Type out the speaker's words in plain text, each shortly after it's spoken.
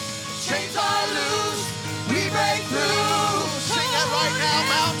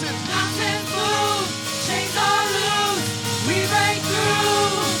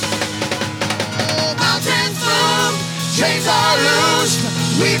chains are loosed,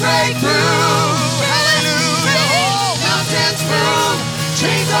 we break through. Hallelujah. Mountains move,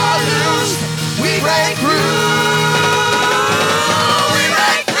 chains are loosed, we break through. We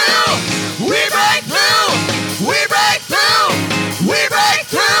break through, we break through, we break through, we break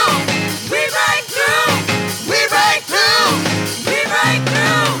through, we break through, we break through, we break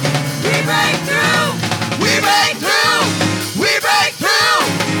through, we break through, we break through, we break through,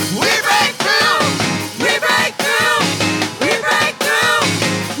 we break through, we break through, we break through,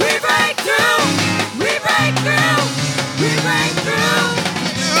 we break through, we break through, we break through.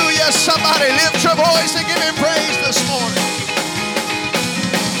 Hallelujah. Somebody lift your voice and give him praise this morning.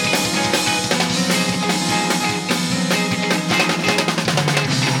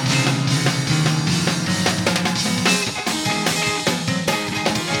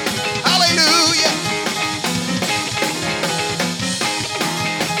 Hallelujah.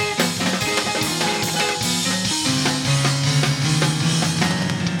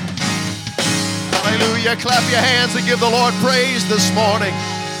 Hallelujah. Clap your hands and give the Lord praise this morning.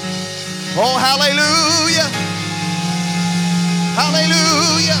 Oh, hallelujah.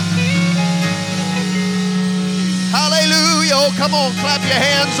 Hallelujah. Hallelujah. Oh, come on, clap your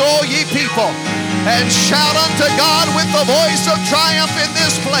hands, all ye people, and shout unto God with the voice of triumph in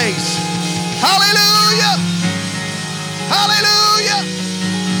this place. Hallelujah. Hallelujah.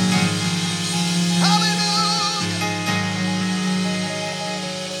 Hallelujah.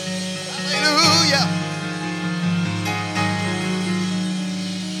 Hallelujah.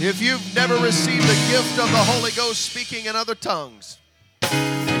 If you've never received the gift of the Holy Ghost speaking in other tongues,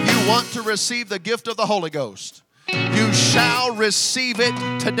 you want to receive the gift of the Holy Ghost, you shall receive it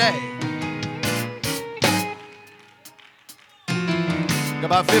today.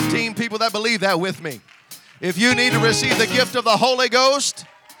 About 15 people that believe that with me. If you need to receive the gift of the Holy Ghost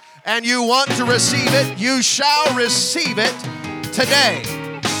and you want to receive it, you shall receive it today.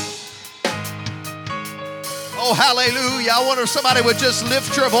 Oh, hallelujah. I wonder if somebody would just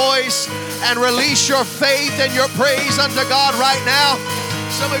lift your voice and release your faith and your praise unto God right now.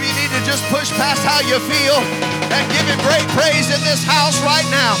 Some of you need to just push past how you feel and give him great praise in this house right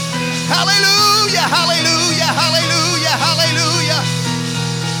now. Hallelujah, hallelujah, hallelujah, hallelujah.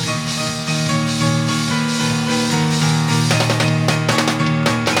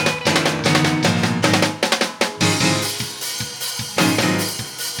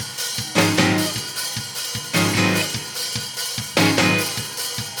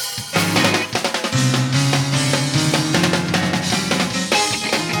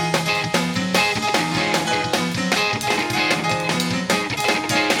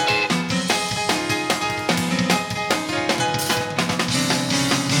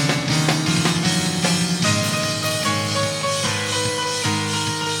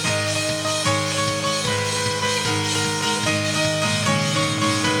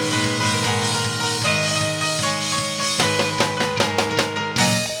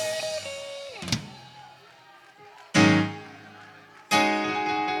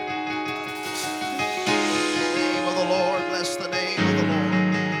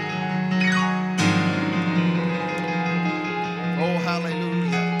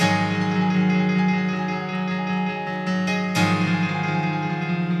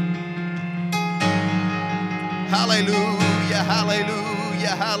 Hallelujah,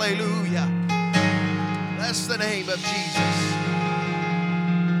 hallelujah, hallelujah. Bless the name of Jesus.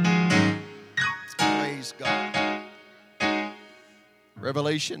 Praise God.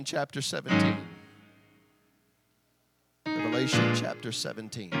 Revelation chapter 17. Revelation chapter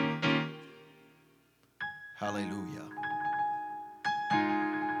 17. Hallelujah.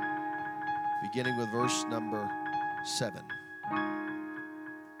 Beginning with verse number 7.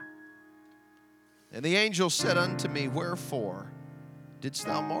 And the angel said unto me, Wherefore didst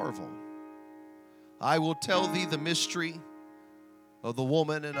thou marvel? I will tell thee the mystery of the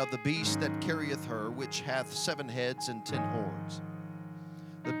woman and of the beast that carrieth her, which hath 7 heads and 10 horns.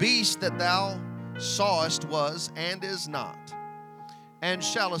 The beast that thou sawest was and is not, and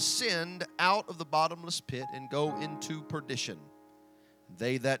shall ascend out of the bottomless pit and go into perdition.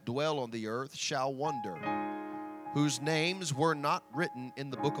 They that dwell on the earth shall wonder, whose names were not written in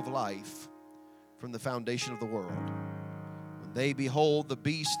the book of life from the foundation of the world, when they behold the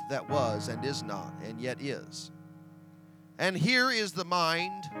beast that was and is not and yet is. And here is the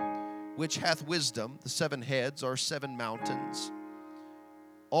mind which hath wisdom. The 7 heads are 7 mountains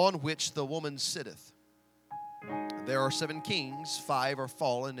on which the woman sitteth. There are 7 kings, 5 are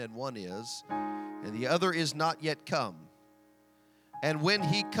fallen and 1 is, and the other is not yet come. And when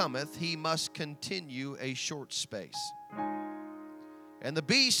he cometh, he must continue a short space. And the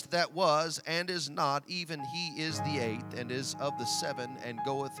beast that was and is not, even he is the eighth, and is of the seven, and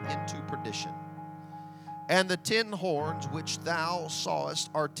goeth into perdition. And the 10 horns which thou sawest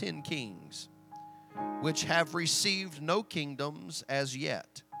are 10 kings, which have received no kingdoms as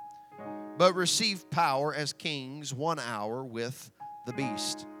yet, but receive power as kings 1 hour with the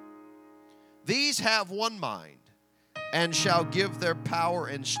beast. These have one mind, and shall give their power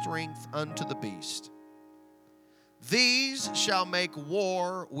and strength unto the beast. These shall make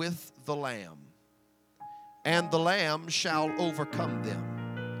war with the Lamb, and the Lamb shall overcome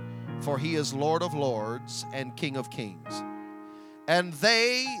them, for he is Lord of lords and King of kings. And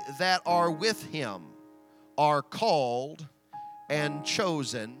they that are with him are called and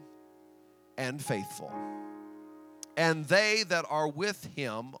chosen and faithful. And they that are with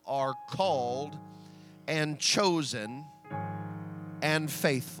him are called and chosen and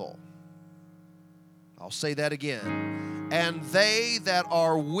faithful. I'll say that again. And they that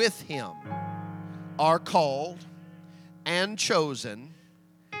are with him are called and chosen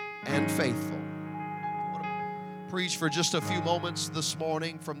and faithful. I want to preach for just a few moments this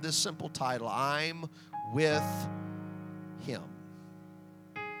morning from this simple title, I'm with him.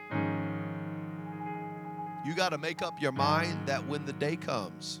 You got to make up your mind that when the day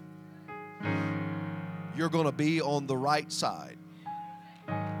comes, you're going to be on the right side.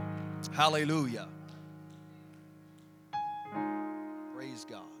 Hallelujah. Praise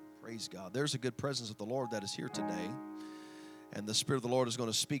God. Praise God. There's a good presence of the Lord that is here today. And the Spirit of the Lord is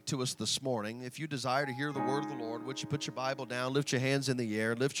going to speak to us this morning. If you desire to hear the word of the Lord, would you put your Bible down, lift your hands in the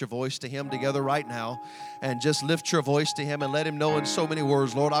air, lift your voice to Him together right now, and just lift your voice to Him and let Him know in so many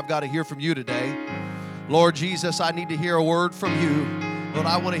words, Lord, I've got to hear from you today. Lord Jesus, I need to hear a word from you. Lord,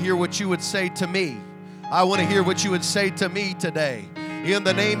 I want to hear what you would say to me. I want to hear what you would say to me today. In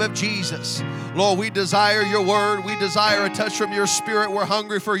the name of Jesus. Lord, we desire your word. We desire a touch from your Spirit. We're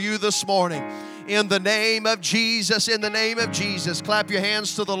hungry for you this morning. In the name of Jesus, in the name of Jesus. Clap your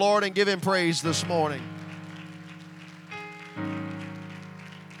hands to the Lord and give Him praise this morning.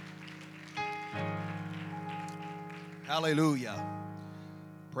 Hallelujah.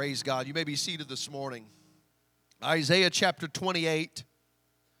 Praise God. You may be seated this morning. Isaiah chapter 28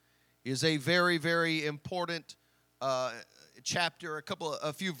 is a very, very important chapter.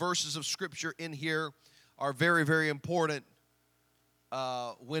 A few verses of Scripture in here are very, very important.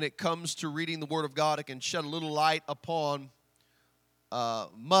 When it comes to reading the Word of God, it can shed a little light upon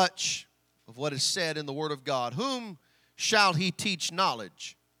much of what is said in the Word of God. Whom shall He teach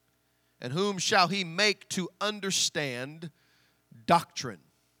knowledge? And whom shall He make to understand doctrine?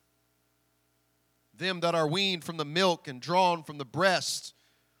 Them that are weaned from the milk and drawn from the breast.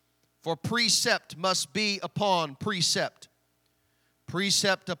 For precept must be upon precept,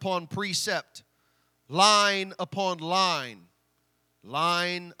 precept upon precept, line upon line,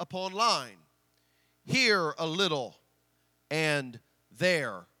 line upon line. Here a little and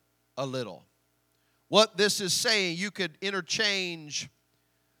there a little. What this is saying, you could interchange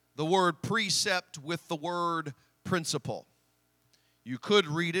the word precept with the word principle. You could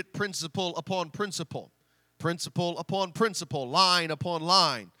read it principle upon principle, principle upon principle, line upon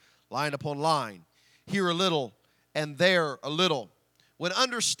line, line upon line. Here a little and there a little. When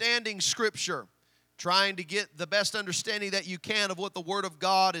understanding Scripture, trying to get the best understanding that you can of what the Word of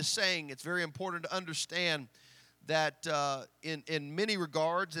God is saying, it's very important to understand that in many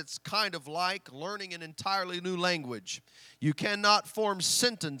regards, it's kind of like learning an entirely new language. You cannot form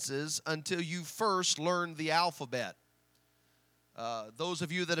sentences until you first learn the alphabet. Those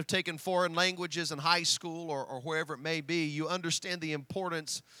of you that have taken foreign languages in high school or wherever it may be, you understand the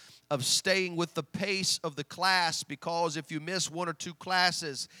importance of staying with the pace of the class, because if you miss one or two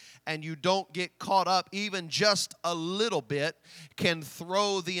classes and you don't get caught up even just a little bit, can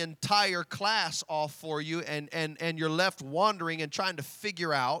throw the entire class off for you, and you're left wondering and trying to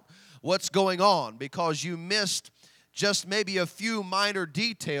figure out what's going on because you missed just maybe a few minor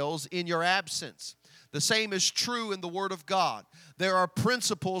details in your absence. The same is true in the Word of God. There are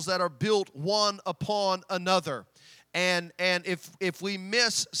principles that are built one upon another. And if we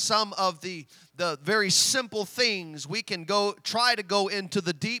miss some of the very simple things, we can try to go into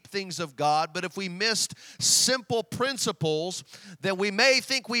the deep things of God. But if we missed simple principles, then we may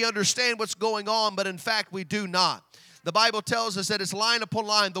think we understand what's going on, but in fact we do not. The Bible tells us that it's line upon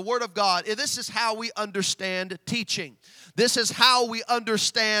line, the Word of God. This is how we understand teaching. This is how we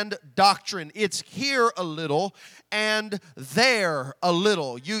understand doctrine. It's here a little and there a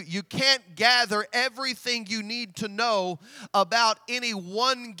little. You can't gather everything you need to know about any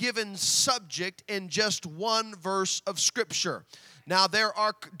one given subject in just one verse of Scripture. Now, there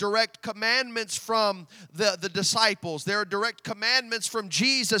are direct commandments from the disciples. There are direct commandments from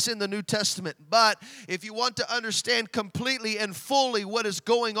Jesus in the New Testament. But if you want to understand completely and fully what is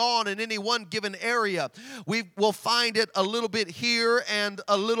going on in any one given area, we will find it a little bit here and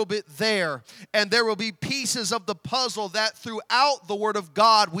a little bit there. And there will be pieces of the puzzle that throughout the Word of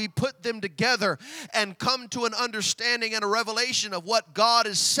God, we put them together and come to an understanding and a revelation of what God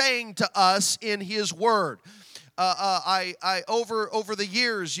is saying to us in His Word. Over the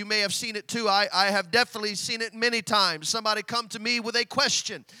years, you may have seen it too. I have definitely seen it many times. Somebody come to me with a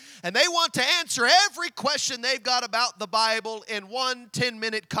question, and they want to answer every question they've got about the Bible in one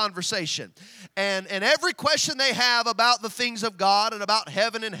 10-minute conversation. And every question they have about the things of God and about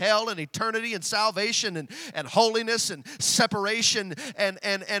heaven and hell and eternity and salvation and holiness and separation.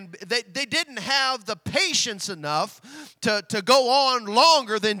 And they didn't have the patience enough to go on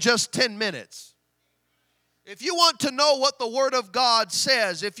longer than just 10 minutes. If you want to know what the Word of God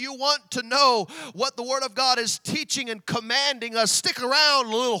says, if you want to know what the Word of God is teaching and commanding us, stick around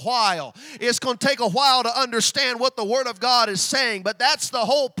a little while. It's going to take a while to understand what the Word of God is saying, but that's the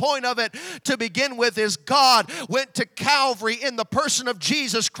whole point of it to begin with, is God went to Calvary in the person of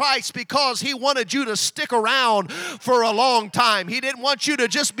Jesus Christ because He wanted you to stick around for a long time. He didn't want you to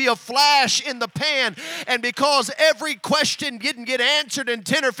just be a flash in the pan, and because every question didn't get answered in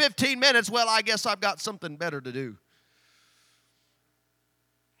 10 or 15 minutes, well, I guess I've got something better to do.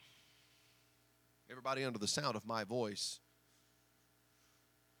 Everybody under the sound of my voice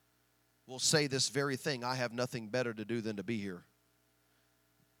will say this very thing: I have nothing better to do than to be here.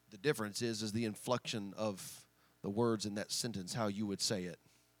 The difference is the inflection of the words in that sentence, how you would say it.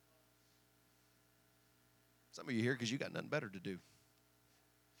 Some of you are here because you got nothing better to do.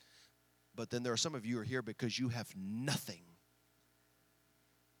 But then there are some of you who are here because you have nothing.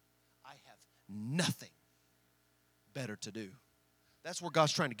 I have nothing better to do. That's where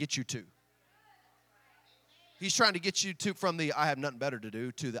God's trying to get you to. He's trying to get you to from the I have nothing better to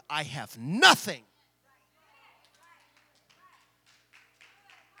do to the I have nothing.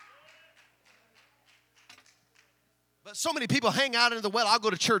 But so many people hang out in the well. I'll go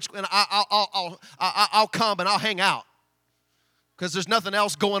to church and I'll come and I'll hang out because there's nothing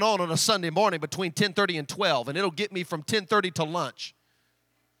else going on a Sunday morning between 10:30 and 12, and it'll get me from 10:30 to lunch.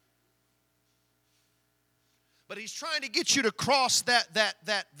 But He's trying to get you to cross that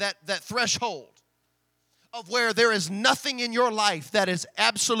threshold of where there is nothing in your life that is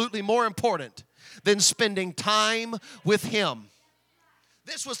absolutely more important than spending time with Him.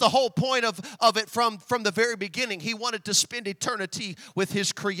 This was the whole point of it from the very beginning. He wanted to spend eternity with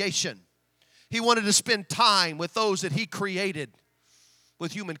His creation. He wanted to spend time with those that He created,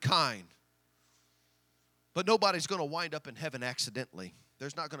 with humankind. But nobody's going to wind up in heaven accidentally.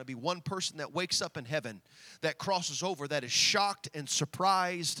 There's not going to be one person that wakes up in heaven that crosses over that is shocked and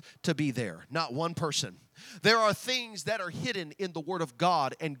surprised to be there. Not one person. There are things that are hidden in the Word of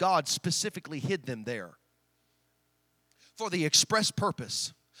God, and God specifically hid them there for the express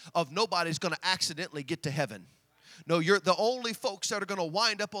purpose of nobody's going to accidentally get to heaven. No, you're the only folks that are going to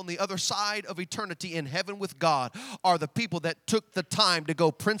wind up on the other side of eternity in heaven with God are the people that took the time to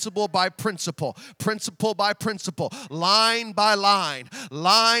go principle by principle, line by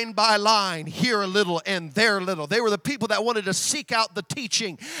line, here a little and there a little. They were the people that wanted to seek out the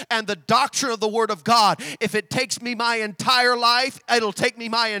teaching and the doctrine of the Word of God. If it takes me my entire life, it'll take me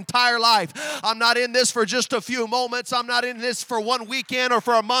my entire life. I'm not in this for just a few moments. I'm not in this for one weekend or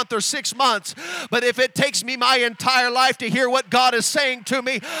for a month or 6 months. But if it takes me my entire life to hear what God is saying to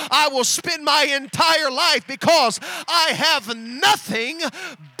me, I will spend my entire life because I have nothing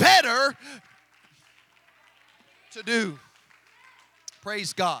better to do.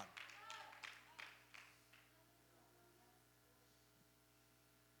 Praise God.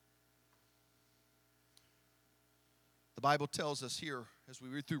 The Bible tells us here as we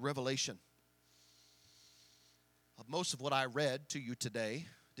read through Revelation, most of what I read to you today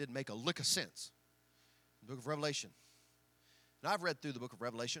didn't make a lick of sense. The book of Revelation. And I've read through the book of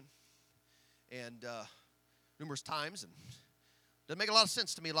Revelation and numerous times, and it doesn't make a lot of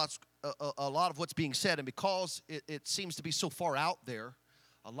sense to me, a lot of what's being said. And because it seems to be so far out there,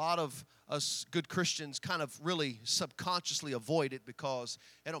 a lot of us good Christians kind of really subconsciously avoid it because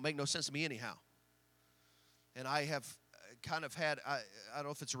it don't make no sense to me anyhow. And I have kind of had, I don't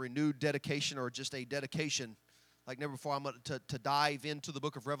know if it's a renewed dedication or just a dedication like never before. I'm going to dive into the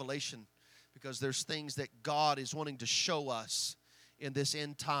book of Revelation, because there's things that God is wanting to show us in this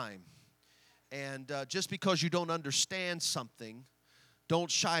end time. And just because you don't understand something,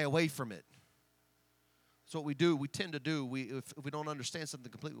 don't shy away from it. That's what we do. We tend to do. If we don't understand something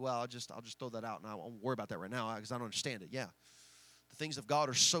completely well, I'll just throw that out, and I won't worry about that right now because I don't understand it. Yeah. The things of God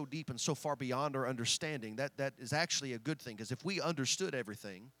are so deep and so far beyond our understanding. That is actually a good thing, because if we understood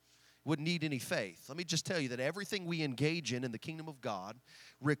everything, wouldn't need any faith. Let me just tell you that everything we engage in the kingdom of God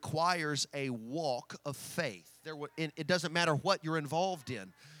requires a walk of faith. It doesn't matter what you're involved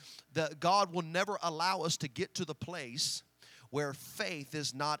in. God will never allow us to get to the place where faith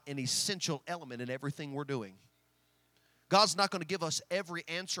is not an essential element in everything we're doing. God's not going to give us every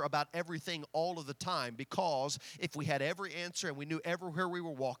answer about everything all of the time, because if we had every answer and we knew everywhere we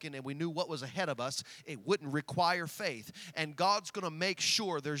were walking and we knew what was ahead of us, it wouldn't require faith. And God's going to make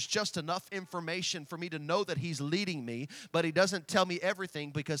sure there's just enough information for me to know that He's leading me, but He doesn't tell me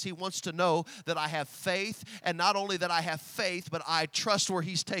everything because He wants to know that I have faith, and not only that I have faith, but I trust where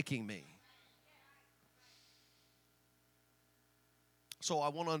He's taking me. So I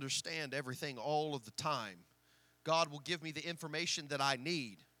want to understand everything all of the time. God will give me the information that I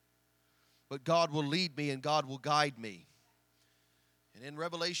need, but God will lead me and God will guide me. And in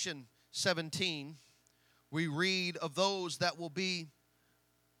Revelation 17, we read of those that will be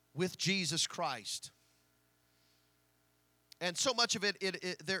with Jesus Christ. And so much of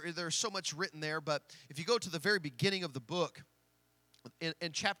there's so much written there, but if you go to the very beginning of the book, in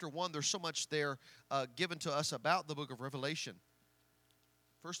chapter 1, there's so much there given to us about the book of Revelation.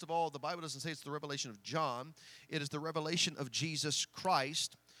 First of all, the Bible doesn't say it's the revelation of John. It is the revelation of Jesus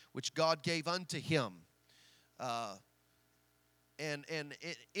Christ, which God gave unto him. And in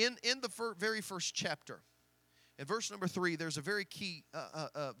the very first chapter, in verse number 3, there's a very key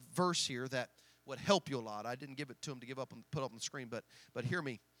verse here that would help you a lot. I didn't give it to him to give up and put up on the screen, but hear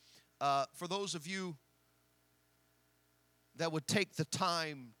me. For those of you that would take the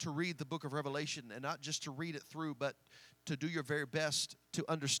time to read the book of Revelation, and not just to read it through, but to do your very best to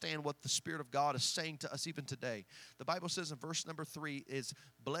understand what the Spirit of God is saying to us even today. The Bible says in verse number 3 is,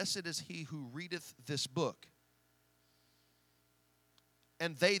 "Blessed is he who readeth this book,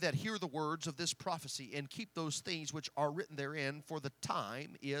 and they that hear the words of this prophecy, and keep those things which are written therein, for the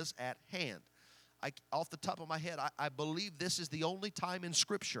time is at hand." Off the top of my head, I believe this is the only time in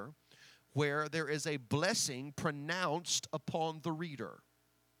Scripture where there is a blessing pronounced upon the reader.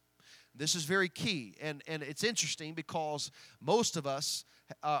 This is very key, and it's interesting because most of us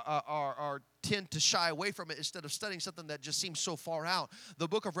tend to shy away from it instead of studying something that just seems so far out. The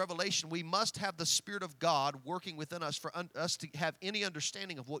book of Revelation, we must have the Spirit of God working within us for us to have any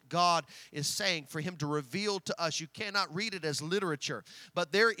understanding of what God is saying, for Him to reveal to us. You cannot read it as literature,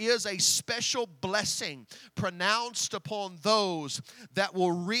 but there is a special blessing pronounced upon those that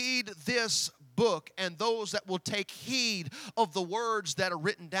will read this book and those that will take heed of the words that are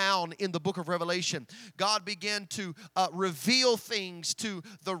written down in the book of Revelation. God began to reveal things to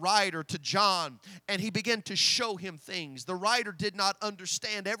the writer, to John, and He began to show him things. The writer did not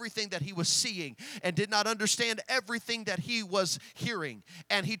understand everything that he was seeing and did not understand everything that he was hearing,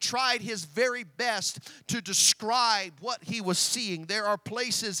 and he tried his very best to describe what he was seeing. There are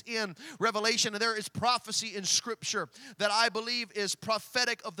places in Revelation, and there is prophecy in Scripture that I believe is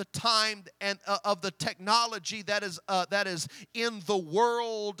prophetic of the time and of the technology that is in the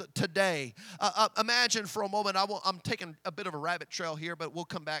world today. Imagine for a moment, I'm taking a bit of a rabbit trail here, but we'll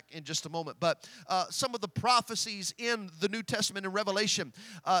come back in just a moment. But some of the prophecies in the New Testament and Revelation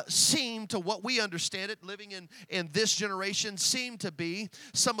seem, to what we understand it, living in this generation, seem to be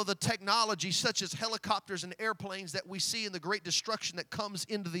some of the technology such as helicopters and airplanes that we see in the great destruction that comes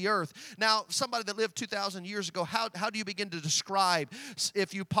into the earth. Now, somebody that lived 2,000 years ago, how do you begin to describe,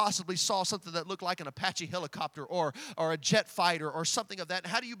 if you possibly saw something that looked like an Apache helicopter or a jet fighter or something of that?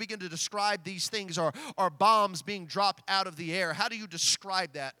 How do you begin to describe these things, or bombs being dropped out of the air? How do you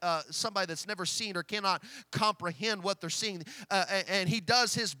describe that? Somebody that's never seen or cannot comprehend what they're seeing, and he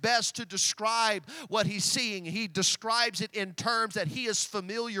does his best to describe what he's seeing. He describes it in terms that he is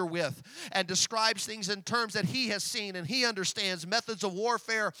familiar with, and describes things in terms that he has seen and he understands, methods of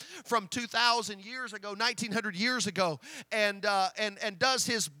warfare from 2,000 years ago, 1,900 years ago, and does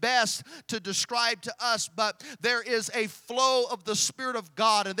his best to describe to us. But there is a flow of the Spirit of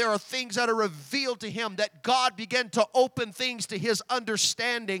God, and there are things that are revealed to him, that God began to open things to his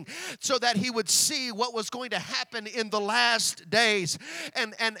understanding so that he would see what was going to happen in the last days.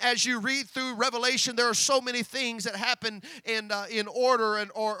 And as you read through Revelation, there are so many things that happen in order,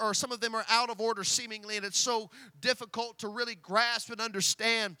 or some of them are out of order seemingly, and it's so difficult to really grasp and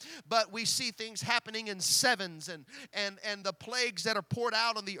understand. But we see things happening in sevens, and the plagues that are poured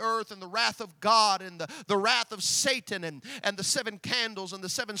out on the earth, and the wrath wrath of God and the wrath of Satan and the seven candles and the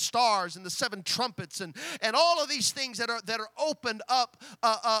seven stars and the seven trumpets and all of these things that are opened up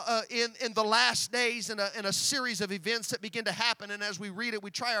in the last days in a series of events that begin to happen. And as we read it,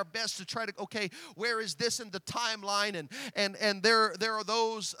 we try our best to try to, okay, where is this in the timeline? And there are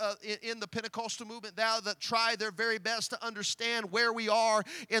those in the Pentecostal movement now that try their very best to understand where we are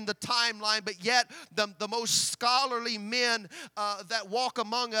in the timeline, but yet the most scholarly men that walk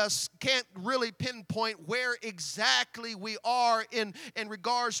among us can't really pinpoint where exactly we are in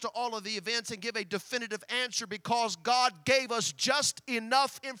regards to all of the events and give a definitive answer, because God gave us just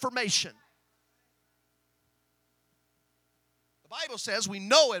enough information. The Bible says we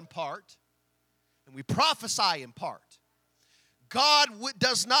know in part and we prophesy in part. God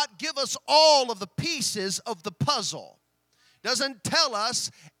does not give us all of the pieces of the puzzle. Doesn't tell us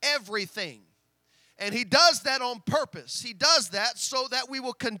everything. And He does that on purpose. He does that so that we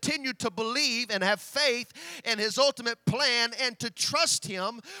will continue to believe and have faith in His ultimate plan and to trust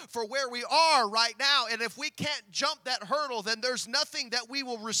Him for where we are right now. And if we can't jump that hurdle, then there's nothing that we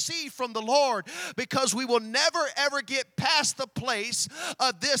will receive from the Lord, because we will never ever get past the place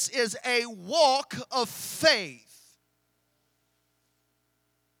of this is a walk of faith.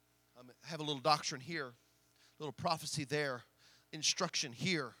 I have a little doctrine here, a little prophecy there, instruction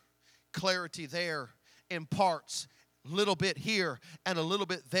here, clarity there in parts, a little bit here and a little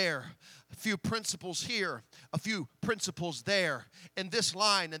bit there, a few principles here, a few principles there, in this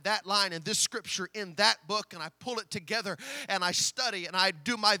line and that line and this scripture in that book, and I pull it together and I study and I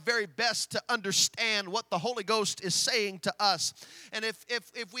do my very best to understand what the Holy Ghost is saying to us. And if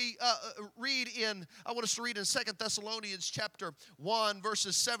we read in, I want us to read in 2 Thessalonians chapter 1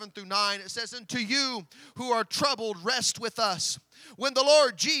 verses 7 through 9, it says, "And to you who are troubled, rest with us, when the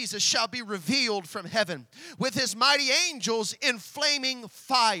Lord Jesus shall be revealed from heaven with His mighty angels in flaming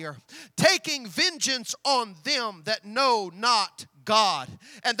fire, taking vengeance on them that know not God,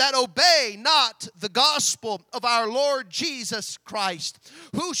 and that obey not the gospel of our Lord Jesus Christ,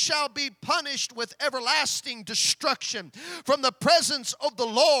 who shall be punished with everlasting destruction from the presence of the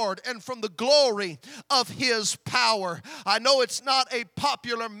Lord and from the glory of His power." I know it's not a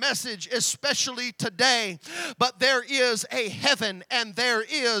popular message, especially today, but there is a heaven and there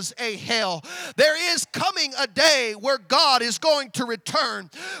is a hell. There is coming a day where God is going to return,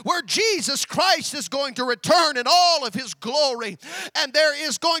 where Jesus Christ is going to return in all of His glory. And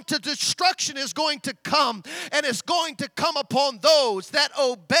destruction is going to come, and it's going to come upon those that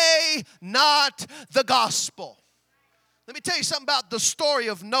obey not the gospel. Let me tell you something about the story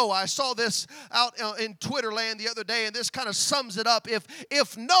of Noah. I saw this out in Twitter land the other day, and this kind of sums it up.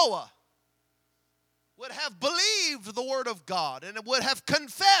 If Noah would have believed the word of God and would have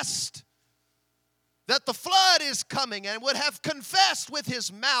confessed that the flood is coming and would have confessed with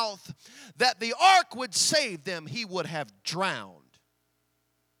his mouth that the ark would save them, he would have drowned.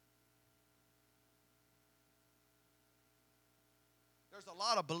 There's a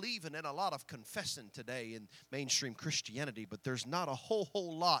lot of believing and a lot of confessing today in mainstream Christianity, but there's not a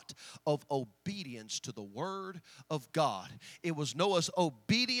whole lot of obedience to the word of God. It was Noah's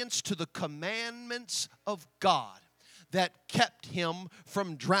obedience to the commandments of God that kept him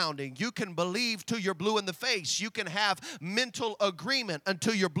from drowning. You can believe till you're blue in the face. You can have mental agreement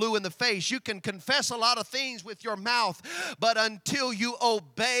until you're blue in the face. You can confess a lot of things with your mouth, but until you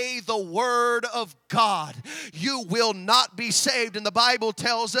obey the word of God, you will not be saved. And the Bible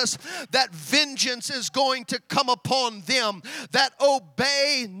tells us that vengeance is going to come upon them that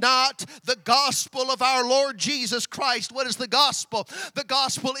obey not the gospel of our Lord Jesus Christ. What is the gospel? The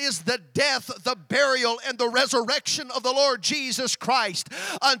gospel is the death, the burial, and the resurrection of the Lord Jesus Christ.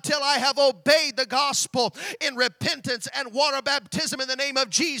 Until I have obeyed the gospel in repentance and water baptism in the name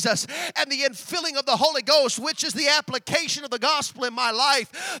of Jesus and the infilling of the Holy Ghost, which is the application of the gospel in my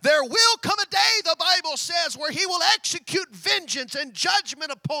life, there will come a day, the Bible says, where He will execute vengeance and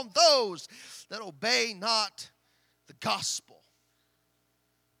judgment upon those that obey not the gospel.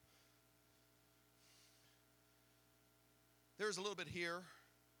 There's a little bit here,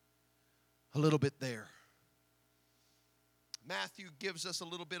 a little bit there. Matthew gives us a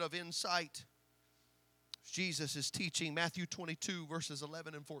little bit of insight. Jesus is teaching Matthew 22, verses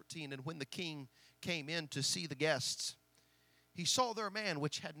 11 and 14. "And when the king came in to see the guests, he saw there a man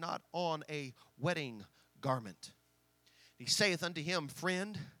which had not on a wedding garment. He saith unto him,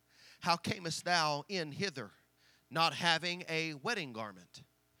 Friend, how camest thou in hither, not having a wedding garment?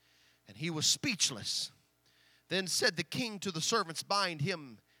 And he was speechless. Then said the king to the servants, Bind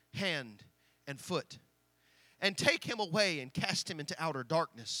him hand and foot, and take him away and cast him into outer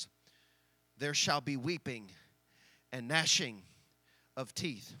darkness. There shall be weeping and gnashing of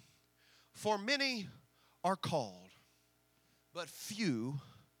teeth. For many are called, but few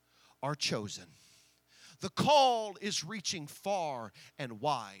are chosen. The call is reaching far and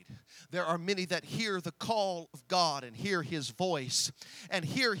wide. There are many that hear the call of God and hear His voice and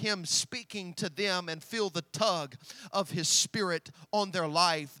hear Him speaking to them and feel the tug of His Spirit on their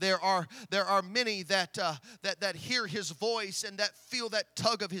life. There are many that hear His voice and that feel that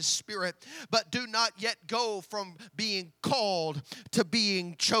tug of His Spirit, but do not yet go from being called to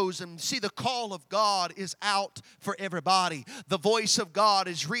being chosen. See, the call of God is out for everybody. The voice of God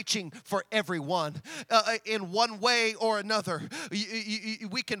is reaching for everyone. In one way or another.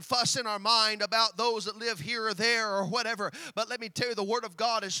 We can fuss in our mind about those that live here or there or whatever, but let me tell you, the Word of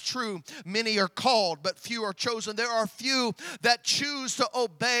God is true. Many are called, but few are chosen. There are few that choose to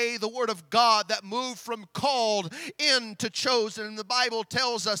obey the Word of God, that move from called into chosen. And the Bible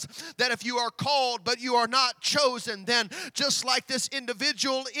tells us that if you are called but you are not chosen, then just like this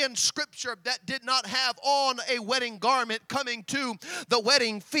individual in Scripture that did not have on a wedding garment coming to the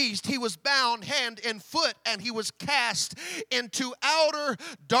wedding feast, he was bound hand and foot and he was cast into outer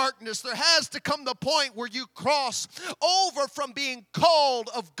darkness. There has to come the point where you cross over from being called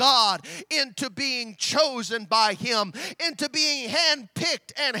of God into being chosen by Him, into being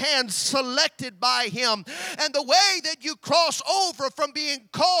handpicked and hand selected by Him. And the way that you cross over from being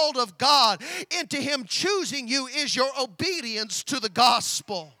called of God into Him choosing you is your obedience to the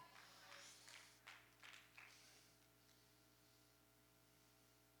gospel.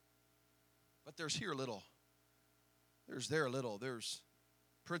 But there's here a little, there's there a little, there's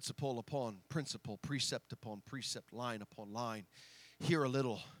principle upon principle, precept upon precept, line upon line, here a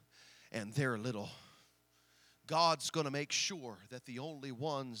little and there a little. God's going to make sure that the only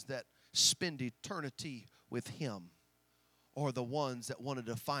ones that spend eternity with Him are the ones that wanted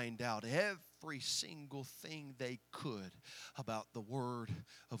to find out every single thing they could about the Word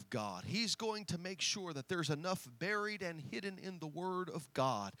of God. He's going to make sure that there's enough buried and hidden in the Word of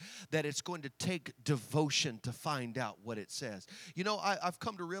God that it's going to take devotion to find out what it says. You know, I've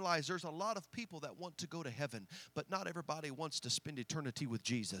come to realize there's a lot of people that want to go to heaven, but not everybody wants to spend eternity with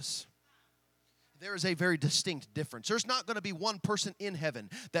Jesus. There is a very distinct difference. There's not going to be one person in heaven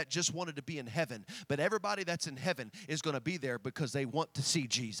that just wanted to be in heaven, but everybody that's in heaven is going to be there because they want to see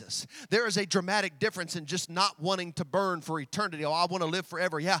Jesus. There is a dramatic difference in just not wanting to burn for eternity. Oh, I want to live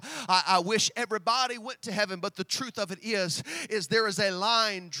forever. Yeah, I wish everybody went to heaven, but the truth of it is there is a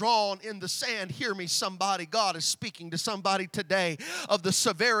line drawn in the sand. Hear me, somebody. God is speaking to somebody today of the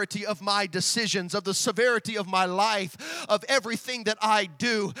severity of my decisions, of the severity of my life, of everything that I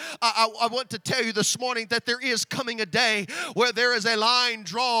do. I want to tell you this morning that there is coming a day where there is a line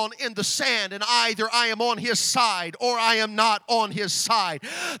drawn in the sand, and either I am on His side or I am not on His side.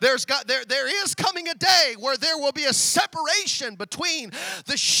 There is coming a day where there will be a separation between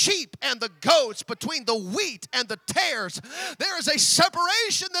the sheep and the goats, between the wheat and the tares. There is a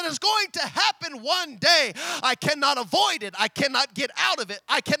separation that is going to happen one day. I cannot avoid it. I cannot get out of it.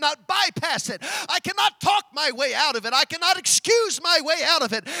 I cannot bypass it. I cannot talk my way out of it. I cannot excuse my way out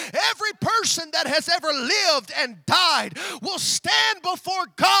of it. Every person that has ever lived and died will stand before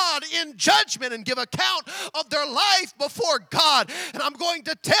God in judgment and give account of their life before God. And I'm going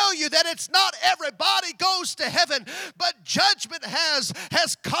to tell you that it's not everybody goes to heaven, but judgment has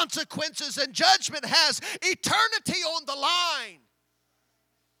consequences, and judgment has eternity on the line.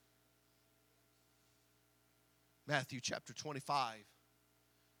 Matthew chapter 25,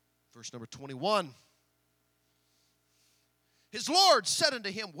 verse number 21. His Lord said unto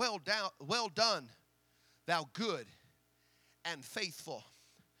him, Well done, thou good and faithful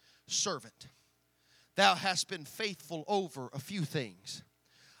servant. Thou hast been faithful over a few things.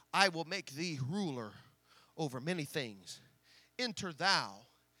 I will make thee ruler over many things. Enter thou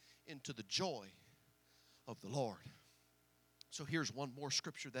into the joy of the Lord. So here's one more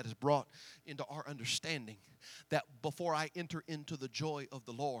scripture that is brought into our understanding, that before I enter into the joy of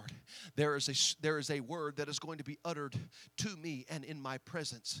the Lord, there is a word that is going to be uttered to me and in my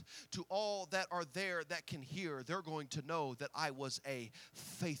presence. To all that are there that can hear, they're going to know that I was a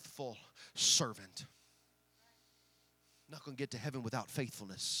faithful servant. I'm not going to get to heaven without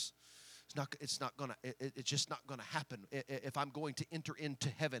faithfulness. It's just not going to happen. If I'm going to enter into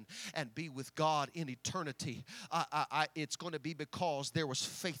heaven and be with God in eternity, it's going to be because there was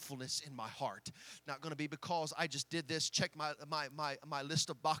faithfulness in my heart. Not going to be because I just did this, checked my list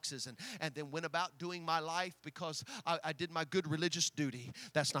of boxes, and then went about doing my life because I did my good religious duty.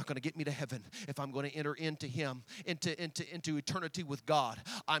 That's not going to get me to heaven. If I'm going to enter into Him, into eternity with God,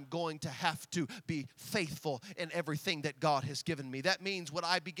 I'm going to have to be faithful in everything that God has given me. That means when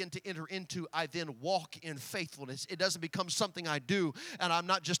I begin to enter into into, I then walk in faithfulness. It doesn't become something I do, and I'm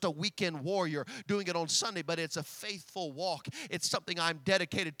not just a weekend warrior doing it on Sunday, but it's a faithful walk. It's something I'm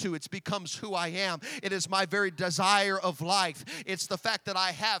dedicated to. It becomes who I am. It is my very desire of life. It's the fact that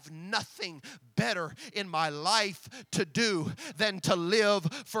I have nothing better in my life to do than to live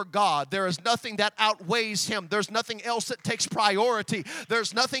for God. There is nothing that outweighs Him. There's nothing else that takes priority.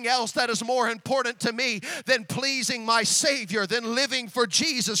 There's nothing else that is more important to me than pleasing my Savior, than living for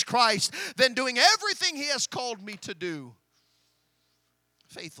Jesus Christ, than doing everything He has called me to do.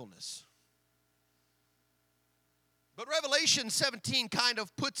 Faithfulness. But Revelation 17 kind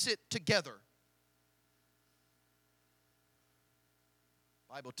of puts it together.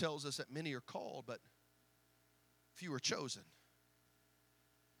 The Bible tells us that many are called, but few are chosen.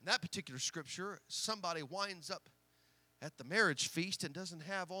 In that particular scripture, somebody winds up at the marriage feast and doesn't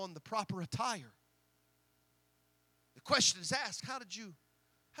have on the proper attire. The question is asked, how did you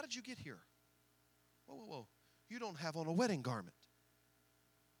get here? Whoa. You don't have on a wedding garment.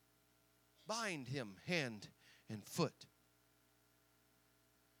 Bind him hand and foot.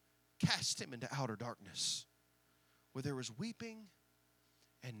 Cast him into outer darkness, where there is weeping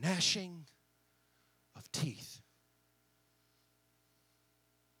and gnashing of teeth.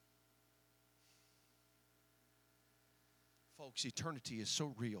 Folks, eternity is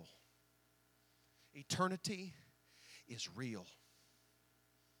so real. Eternity is real.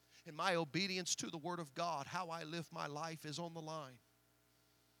 In my obedience to the Word of God, how I live my life is on the line.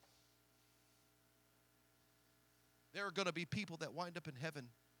 There are going to be people that wind up in heaven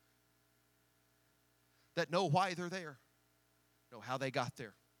that know why they're there, know how they got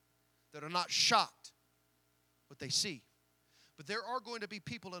there, that are not shocked what they see. But there are going to be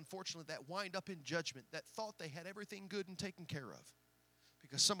people, unfortunately, that wind up in judgment that thought they had everything good and taken care of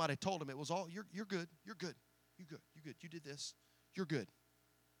because somebody told them it was all, you're good, you're good, you're good, you're good, you did this, you're good.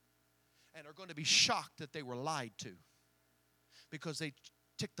 And are going to be shocked that they were lied to because they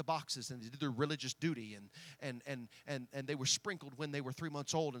ticked the boxes and they did their religious duty and they were sprinkled when they were 3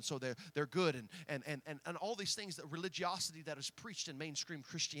 months old, and so they're good and all these things, that religiosity that is preached in mainstream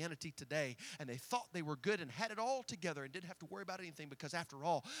Christianity today, and they thought they were good and had it all together and didn't have to worry about anything because after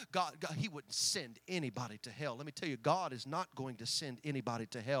all, God, He wouldn't send anybody to hell. Let me tell you, God is not going to send anybody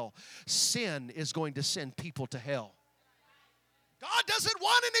to hell. Sin is going to send people to hell. God doesn't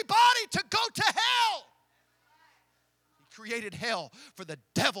want anybody to go to hell. Created hell for the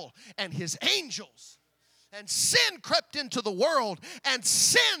devil and his angels. And sin crept into the world, and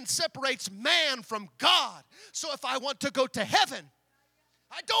sin separates man from God. So if I want to go to heaven,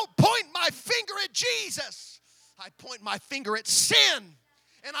 I don't point my finger at Jesus. I point my finger at sin,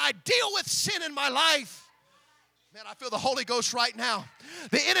 and I deal with sin in my life. Man, I feel the Holy Ghost right now.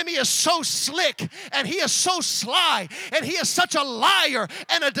 The enemy is so slick, and he is so sly, and he is such a liar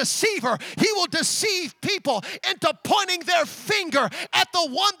and a deceiver. He will deceive people into pointing their finger at the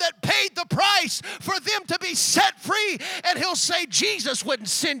one that paid the price for them to be set free. And he'll say, Jesus wouldn't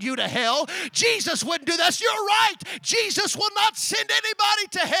send you to hell. Jesus wouldn't do this. You're right. Jesus will not send anybody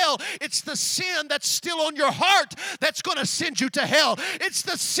to hell. It's the sin that's still on your heart that's going to send you to hell. It's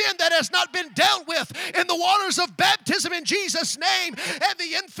the sin that has not been dealt with in the waters of baptism in Jesus' name and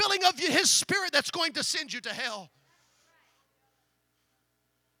the infilling of His Spirit that's going to send you to hell.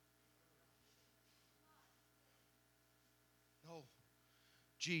 No,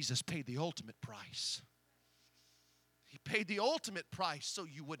 Jesus paid the ultimate price. He paid the ultimate price so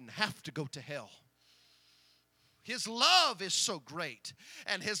you wouldn't have to go to hell. His love is so great,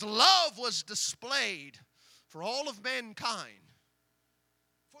 and His love was displayed for all of mankind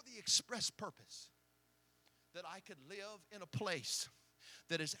for the express purpose that I could live in a place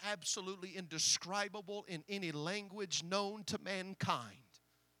that is absolutely indescribable in any language known to mankind.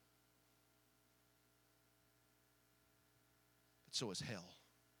 But so is hell.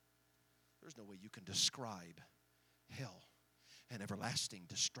 There's no way you can describe hell and everlasting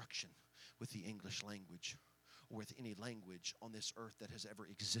destruction with the English language or with any language on this earth that has ever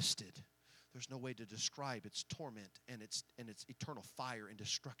existed. There's no way to describe its torment and its eternal fire and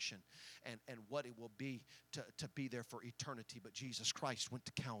destruction and what it will be to be there for eternity. But Jesus Christ went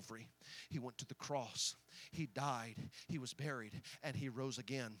to Calvary. He went to the cross. He died. He was buried. And He rose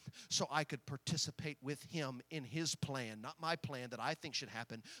again so I could participate with Him in His plan. Not my plan that I think should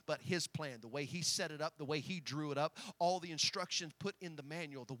happen, but His plan. The way He set it up, the way He drew it up, all the instructions put in the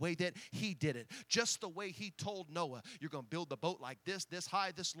manual, the way that He did it. Just the way He told Noah, you're going to build the boat like this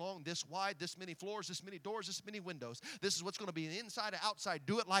high, this long, this wide, this many floors, this many doors, this many windows. This is what's going to be inside and outside.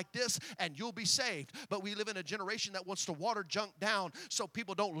 Do it like this and you'll be saved. But we live in a generation that wants to water junk down so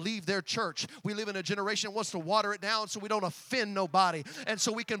people don't leave their church. We live in a generation that wants to water it down so we don't offend nobody. And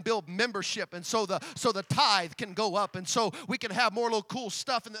so we can build membership. And so the tithe can go up. And so we can have more little cool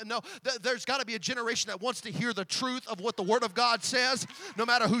stuff. And no, there's got to be a generation that wants to hear the truth of what the Word of God says, no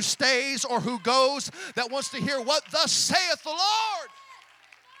matter who stays or who goes, that wants to hear what thus saith the Lord.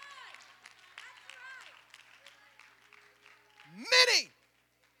 Many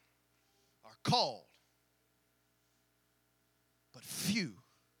are called, but few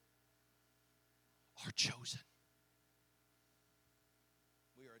are chosen.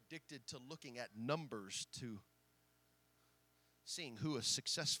 We are addicted to looking at numbers, to seeing who is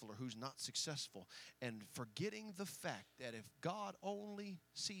successful or who's not successful, and forgetting the fact that if God only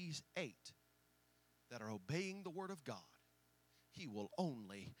sees 8 that are obeying the Word of God, He will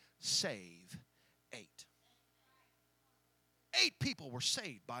only save 8. 8 people were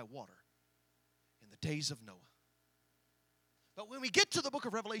saved by water in the days of Noah. But when we get to the book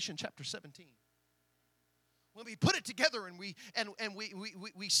of Revelation chapter 17, when we put it together and we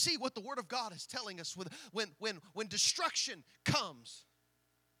see what the Word of God is telling us, when destruction comes,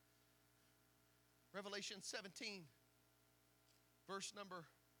 Revelation 17, verse number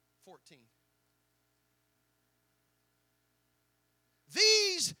 14.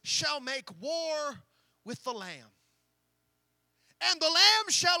 These shall make war with the Lamb, and the Lamb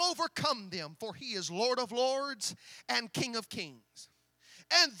shall overcome them, for He is Lord of lords and King of kings.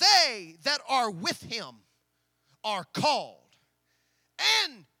 And they that are with Him are called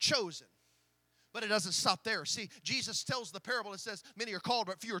and chosen. But it doesn't stop there. See, Jesus tells the parable, it says, many are called,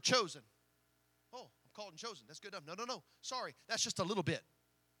 but few are chosen. Oh, I'm called and chosen. That's good enough. No. Sorry, that's just a little bit.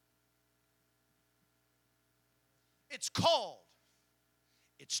 It's called,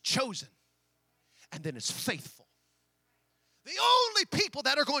 it's chosen, and then it's faithful. The only people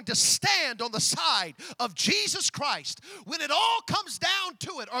that are going to stand on the side of Jesus Christ when it all comes down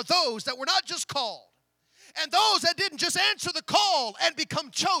to it are those that were not just called, and those that didn't just answer the call and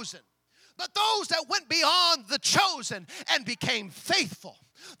become chosen, but those that went beyond the chosen and became faithful.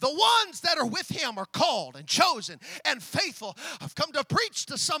 The ones that are with Him are called and chosen and faithful. I've come to preach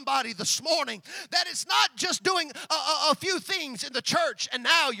to somebody this morning that it's not just doing a few things in the church and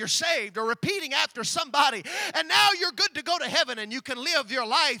now you're saved, or repeating after somebody and now you're good to go to heaven and you can live your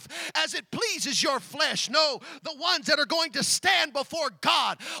life as it pleases your flesh. No, the ones that are going to stand before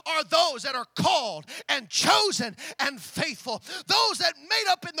God are those that are called and chosen and faithful. Those that made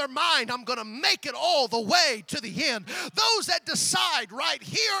up in their mind, I'm going to make it all the way to the end. Those that decide right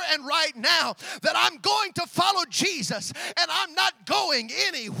here and right now that I'm going to follow Jesus and I'm not going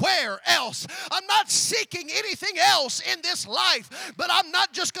anywhere else. I'm not seeking anything else in this life, but I'm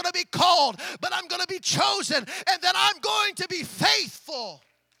not just going to be called, but I'm going to be chosen, and then I'm going to be faithful.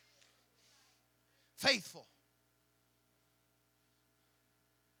 Faithful.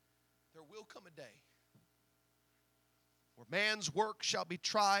 There will come a day where man's work shall be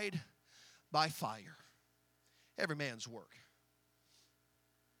tried by fire. Every man's work.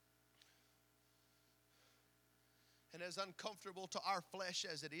 And as uncomfortable to our flesh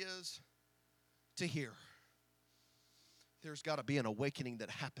as it is to hear, there's got to be an awakening that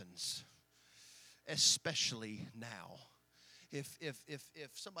happens, especially now. If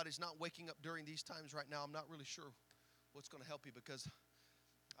somebody's not waking up during these times right now, I'm not really sure what's going to help you, because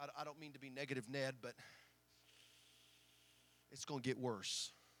I don't mean to be negative, Ned, but it's going to get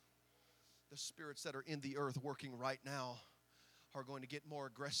worse. The spirits that are in the earth working right now are going to get more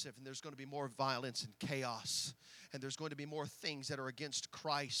aggressive, and there's going to be more violence and chaos, and there's going to be more things that are against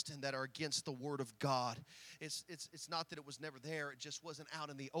Christ and that are against the Word of God. It's not that it was never there, it just wasn't out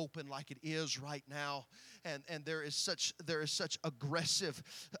in the open like it is right now, and there is such aggressive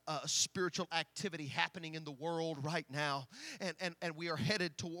spiritual activity happening in the world right now, and we are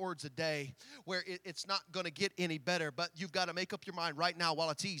headed towards a day where it's not going to get any better, but you've got to make up your mind right now while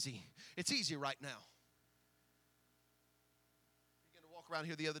it's easy. It's easy right now. Around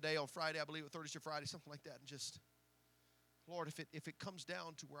here the other day on Friday, I believe it Thursday or Friday, something like that, and just, Lord, if it comes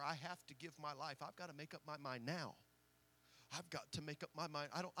down to where I have to give my life, I've got to make up my mind now. I've got to make up my mind.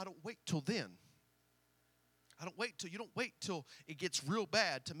 I don't wait till then. You don't wait till it gets real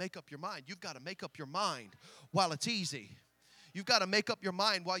bad to make up your mind. You've got to make up your mind while it's easy. You've got to make up your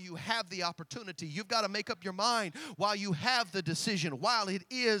mind while you have the opportunity. You've got to make up your mind while you have the decision, while it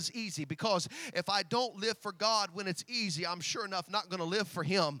is easy. Because if I don't live for God when it's easy, I'm sure enough not going to live for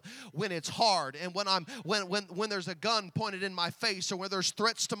Him when it's hard. And when there's a gun pointed in my face, or when there's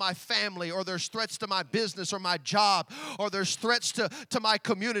threats to my family, or there's threats to my business or my job, or there's threats to my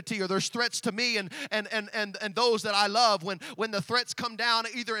community, or there's threats to me and those that I love, when the threats come down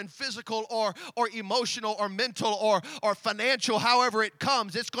either in physical or emotional or mental or financial, however it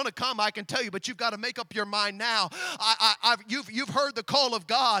comes, it's going to come, I can tell you, but you've got to make up your mind now. You've heard the call of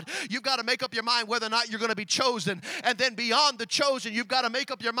God. You've got to make up your mind whether or not you're going to be chosen. And then beyond the chosen, you've got to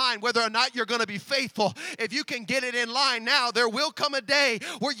make up your mind whether or not you're going to be faithful. If you can get it in line now, there will come a day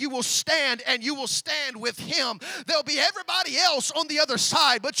where you will stand, and you will stand with Him. There'll be everybody else on the other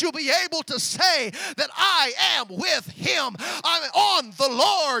side, but you'll be able to say that I am with Him. I'm on the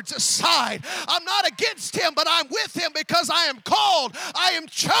Lord's side. I'm not against Him, but I'm with Him because I am called, I am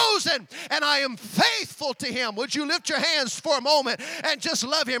chosen, and I am faithful to Him. Would you lift your hands for a moment and just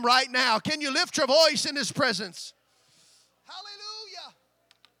love Him right now? Can you lift your voice in His presence? Hallelujah.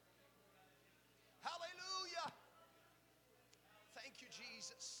 Hallelujah. Thank you,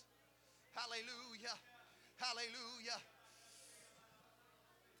 Jesus. Hallelujah. Hallelujah.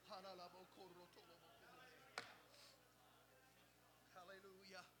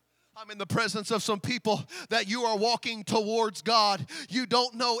 I'm in the presence of some people that you are walking towards God. You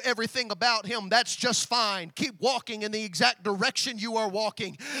don't know everything about Him. That's just fine. Keep walking in the exact direction you are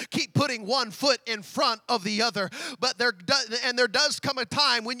walking. Keep putting one foot in front of the other. But there does come a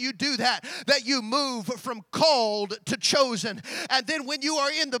time when you do that you move from called to chosen. And then when you are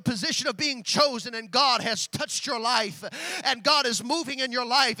in the position of being chosen and God has touched your life and God is moving in your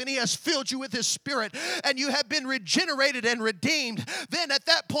life and He has filled you with His Spirit and you have been regenerated and redeemed, then at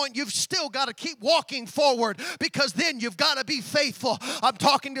that point you've still got to keep walking forward, because then you've got to be faithful. I'm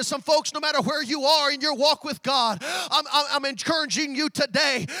talking to some folks, no matter where you are in your walk with God, I'm encouraging you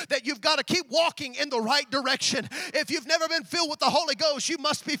today that you've got to keep walking in the right direction. If you've never been filled with the Holy Ghost, you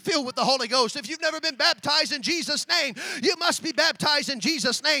must be filled with the Holy Ghost. If you've never been baptized in Jesus' name, you must be baptized in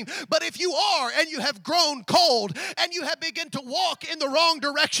Jesus' name. But if you are and you have grown cold and you have begun to walk in the wrong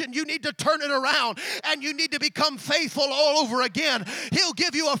direction, you need to turn it around and you need to become faithful all over again. He'll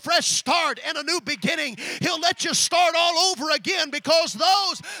give you a fresh start and a new beginning. He'll let you start all over again, because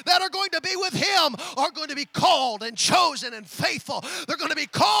those that are going to be with Him are going to be called and chosen and faithful. They're going to be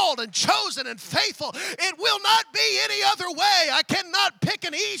called and chosen and faithful. It will not be any other way. I cannot pick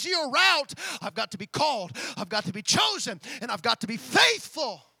an easier route. I've got to be called, I've got to be chosen, and I've got to be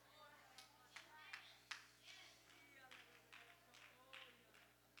faithful.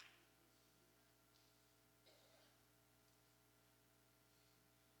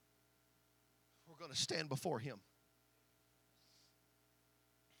 Going to stand before Him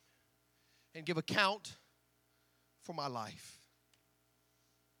and give account for my life.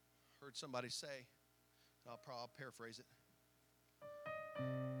 Heard somebody say, I'll paraphrase it,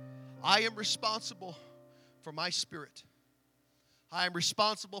 I am responsible for my spirit. I am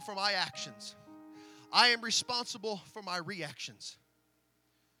responsible for my actions. I am responsible for my reactions.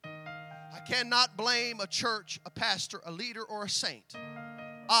 I cannot blame a church, a pastor, a leader, or a saint.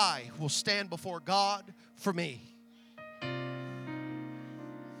 I will stand before God for me.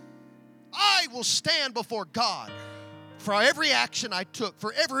 I will stand before God for every action I took,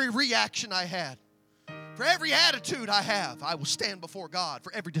 for every reaction I had, for every attitude I have. I will stand before God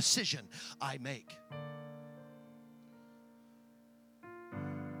for every decision I make.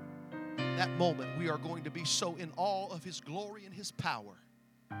 In that moment, we are going to be so in awe of His glory and His power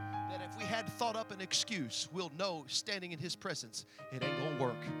that if we had thought up an excuse, we'll know standing in His presence, it ain't going to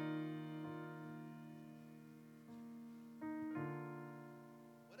work.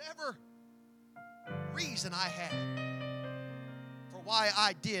 Whatever reason I had for why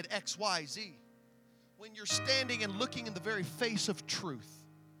I did X, Y, Z, when you're standing and looking in the very face of truth,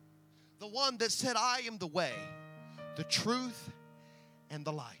 the one that said, I am the way, the truth, and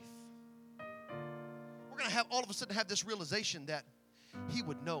the life, we're going to have all of a sudden have this realization that He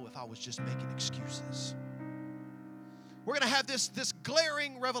would know if I was just making excuses. We're going to have this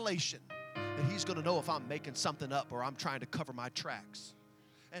glaring revelation that He's going to know if I'm making something up or I'm trying to cover my tracks.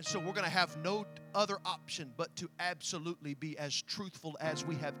 And so we're going to have no other option but to absolutely be as truthful as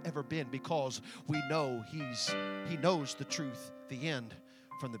we have ever been, because we know He knows the truth, the end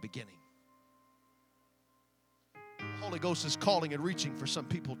from the beginning. The Holy Ghost is calling and reaching for some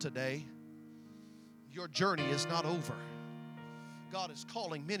people today. Your journey is not over. God is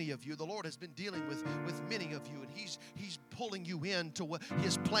calling many of you. The Lord has been dealing with many of you, and He's pulling you into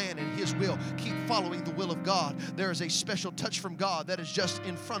His plan and His will. Keep following the will of God. There is a special touch from God that is just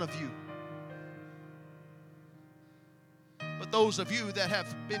in front of you. But those of you that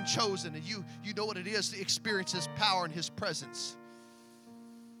have been chosen and you know what it is to experience His power and His presence,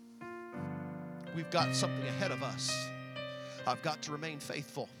 we've got something ahead of us. I've got to remain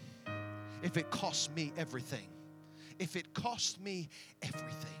faithful. If it costs me everything. If it costs me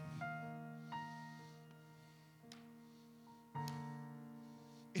everything.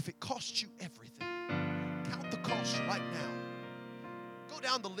 If it costs you everything, count the cost right now. Go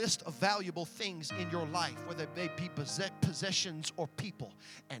down the list of valuable things in your life, whether they be possessions or people,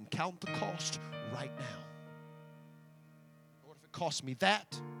 and count the cost right now. Lord, if it costs me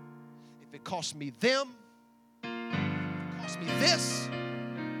that, if it costs me them, if it costs me this,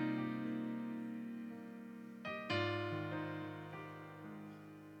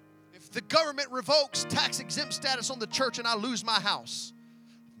 if the government revokes tax-exempt status on the church and I lose my house,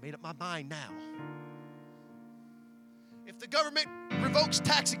 I've made up my mind now. If the government revokes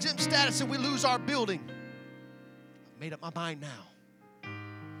tax-exempt status and we lose our building, I've made up my mind now.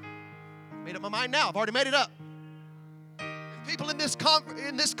 I've made up my mind now. I've already made it up. If people in this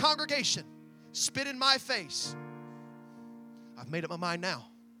congregation spit in my face, I've made up my mind now.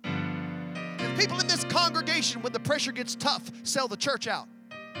 If people in this congregation, when the pressure gets tough, sell the church out,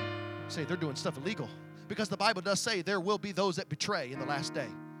 say they're doing stuff illegal. Because the Bible does say there will be those that betray in the last day.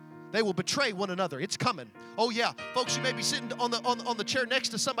 They will betray one another. It's coming. Oh yeah, folks, you may be sitting on the chair next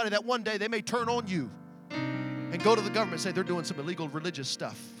to somebody that one day they may turn on you and go to the government and say they're doing some illegal religious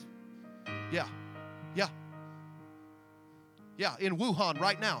stuff. Yeah. In Wuhan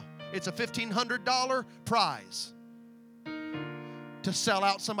right now, it's a $1,500 prize to sell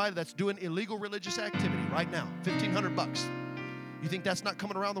out somebody that's doing illegal religious activity right now. $1,500. You think that's not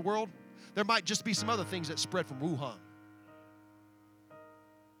coming around the world? There might just be some other things that spread from Wuhan.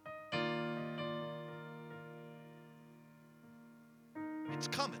 It's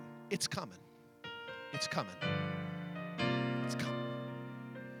coming. It's coming. It's coming. It's coming.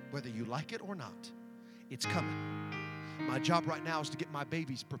 Whether you like it or not, it's coming. My job right now is to get my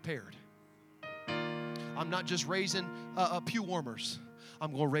babies prepared. I'm not just raising pew warmers.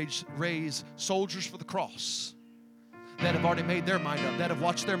 I'm going to raise soldiers for the cross that have already made their mind up, that have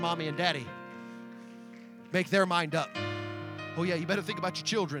watched their mommy and daddy make their mind up. Oh yeah, you better think about your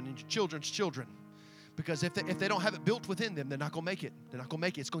children and your children's children. Because if they don't have it built within them, they're not going to make it. They're not going to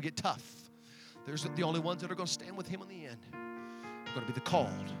make it. It's going to get tough. There's the only ones that are going to stand with Him in the end. They're going to be the called,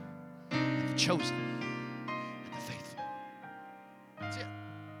 and the chosen, and the faithful. That's it.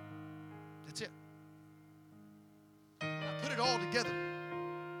 That's it. When I put it all together,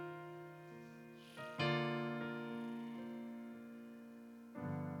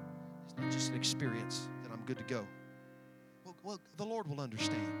 it's not just an experience that I'm good to go. Well, the Lord will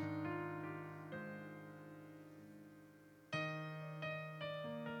understand.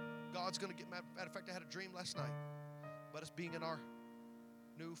 God's going to get, matter of fact, I had a dream last night about us being in our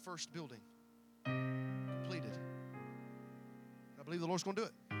new first building, completed. I believe the Lord's going to do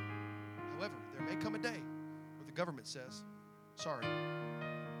it. However, there may come a day where the government says, sorry,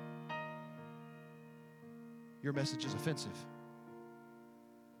 your message is offensive.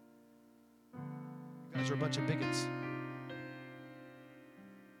 You guys are a bunch of bigots.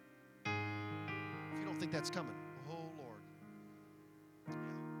 If you don't think that's coming, oh Lord. Yeah.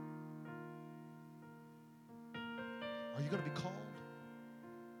 Are you going to be called?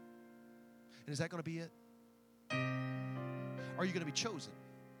 And is that going to be it? Are you going to be chosen?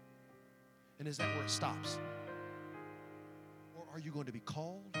 And is that where it stops? Or are you going to be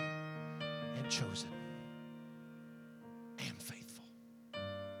called and chosen and faithful?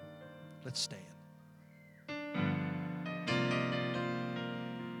 Let's stand.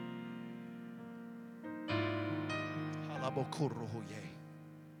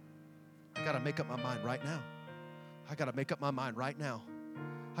 I got to make up my mind right now. I got to make up my mind right now.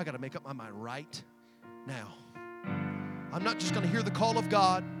 I got to make up my mind right now. I'm not just going to hear the call of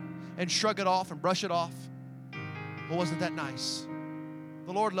God and shrug it off and brush it off. Well, wasn't that nice?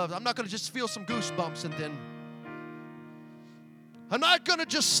 The Lord loves it. I'm not going to just feel some goosebumps and then. I'm not going to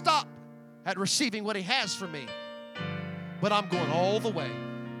just stop at receiving what He has for me. But I'm going all the way.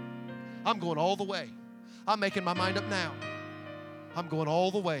 I'm going all the way. I'm making my mind up now. I'm going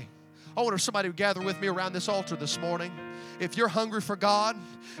all the way. I wonder if somebody would gather with me around this altar this morning. If you're hungry for God,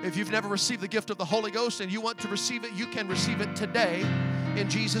 if you've never received the gift of the Holy Ghost and you want to receive it, you can receive it today. in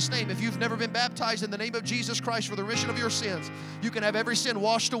Jesus' name. If you've never been baptized in the name of Jesus Christ for the remission of your sins, you can have every sin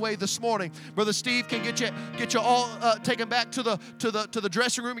washed away this morning. Brother Steve can get you all taken back to the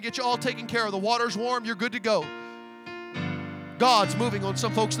dressing room and get you all taken care of. The water's warm. You're good to go. God's moving on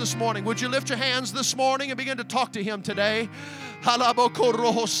some folks this morning. Would you lift your hands this morning and begin to talk to Him today? In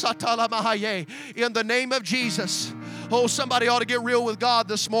the name of Jesus. Oh, somebody ought to get real with God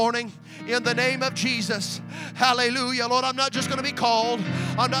this morning. In the name of Jesus. Hallelujah. Lord, I'm not just going to be called.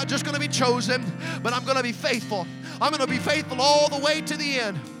 I'm not just going to be chosen, but I'm going to be faithful. I'm going to be faithful all the way to the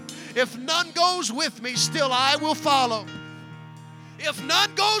end. If none goes with me, still I will follow. If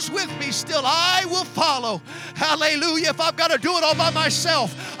none goes with me, still I will follow. Hallelujah. If I've got to do it all by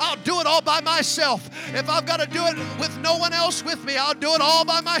myself, I'll do it all by myself. If I've got to do it with no one else with me, I'll do it all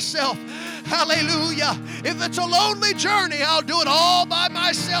by myself. Hallelujah. If it's a lonely journey, I'll do it all by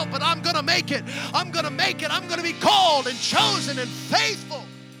myself, but I'm going to make it. I'm going to make it. I'm going to be called and chosen and faithful.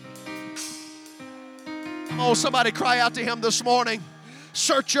 Oh, somebody cry out to Him this morning.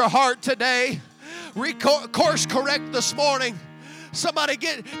 Search your heart today. Course correct this morning. Somebody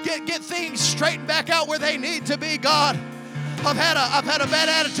get things straightened back out where they need to be. God, I've had a bad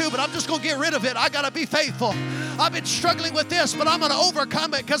attitude, but I'm just going to get rid of it. I got to be faithful. I've been struggling with this, but I'm going to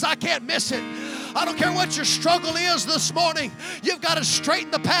overcome it because I can't miss it. I don't care what your struggle is this morning. You've got to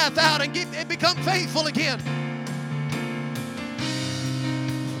straighten the path out and become faithful again.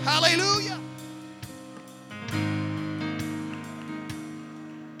 Hallelujah.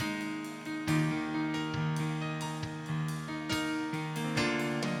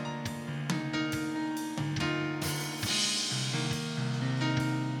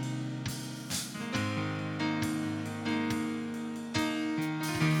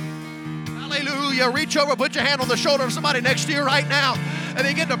 Reach over, put your hand on the shoulder of somebody next to you right now and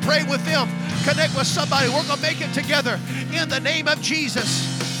begin to pray with them. Connect with somebody. We're going to make it together in the name of Jesus.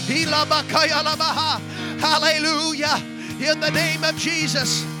 Hallelujah. In the name of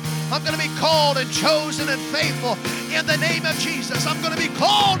Jesus. I'm going to be called and chosen and faithful. In the name of Jesus. I'm going to be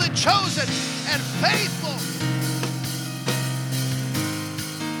called and chosen and faithful.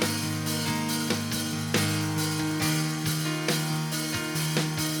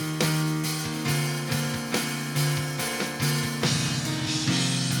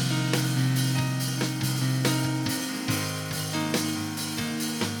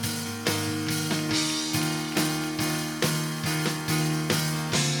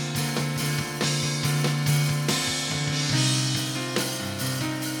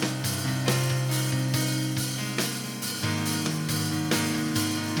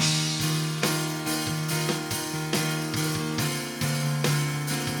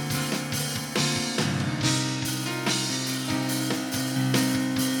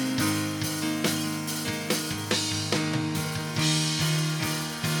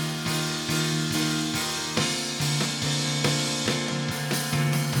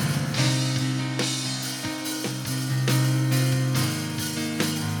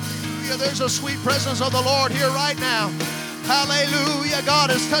 There's a sweet presence of the Lord here right now. Hallelujah. God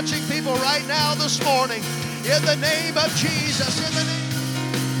is touching people right now this morning. In the name of Jesus. In the name.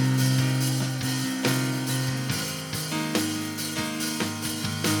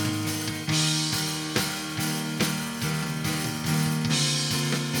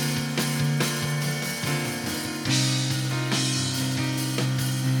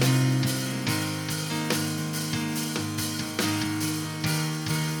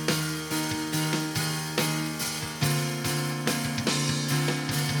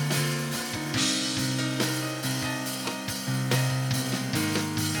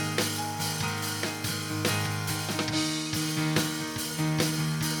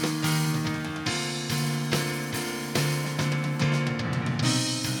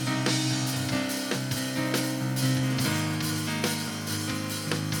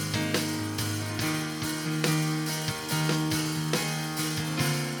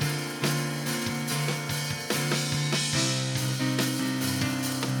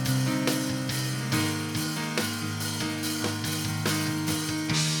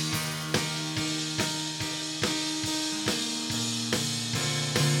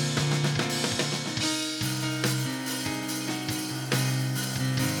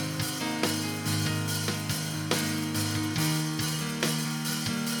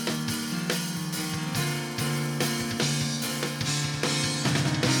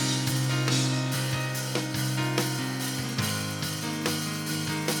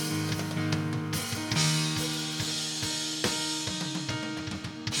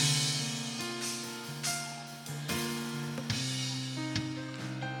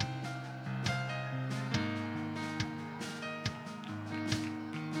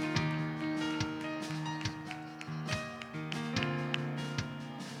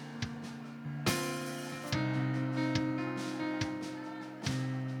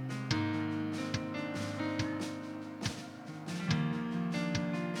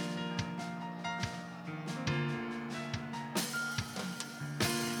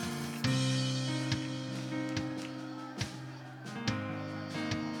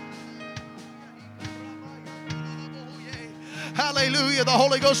 Hallelujah. The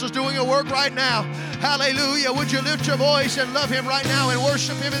Holy Ghost is doing a work right now. Hallelujah. Would you lift your voice and love Him right now and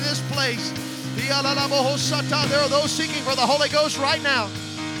worship Him in this place? There are those seeking for the Holy Ghost right now.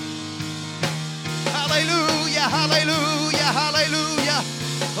 Hallelujah, hallelujah, hallelujah.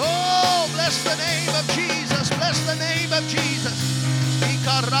 Oh, bless the name of Jesus. Bless the name of Jesus.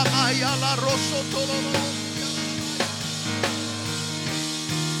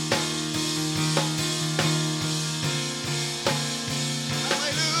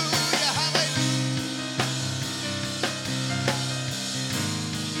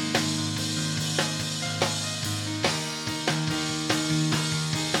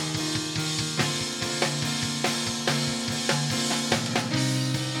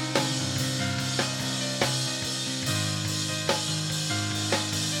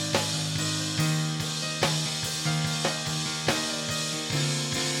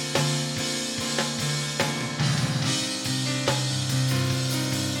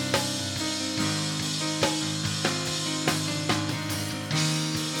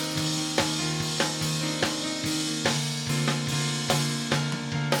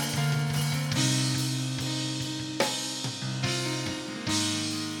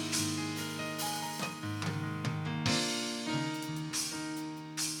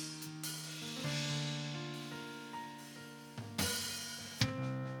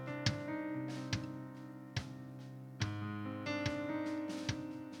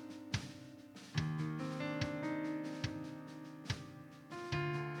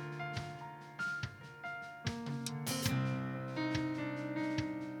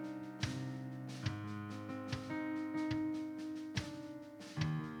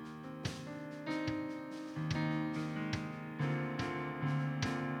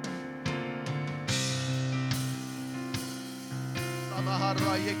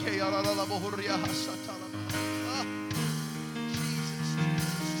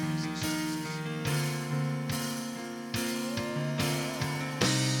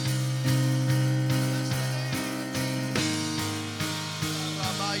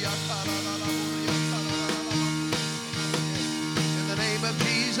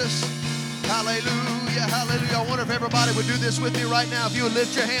 Hallelujah, hallelujah. I wonder if everybody would do this with me right now. If you would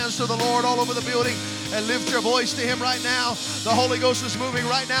lift your hands to the Lord all over the building and lift your voice to Him right now. The Holy Ghost is moving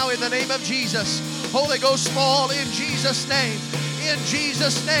right now in the name of Jesus. Holy Ghost, fall in Jesus' name. In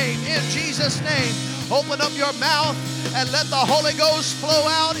Jesus' name. In Jesus' name. Open up your mouth and let the Holy Ghost flow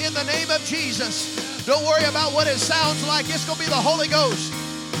out in the name of Jesus. Don't worry about what it sounds like. It's going to be the Holy Ghost.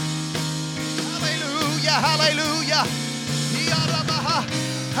 Hallelujah, hallelujah.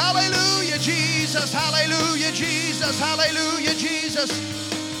 Hallelujah, Jesus. Hallelujah, Jesus. Hallelujah, Jesus.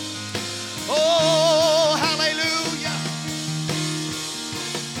 Oh, hallelujah.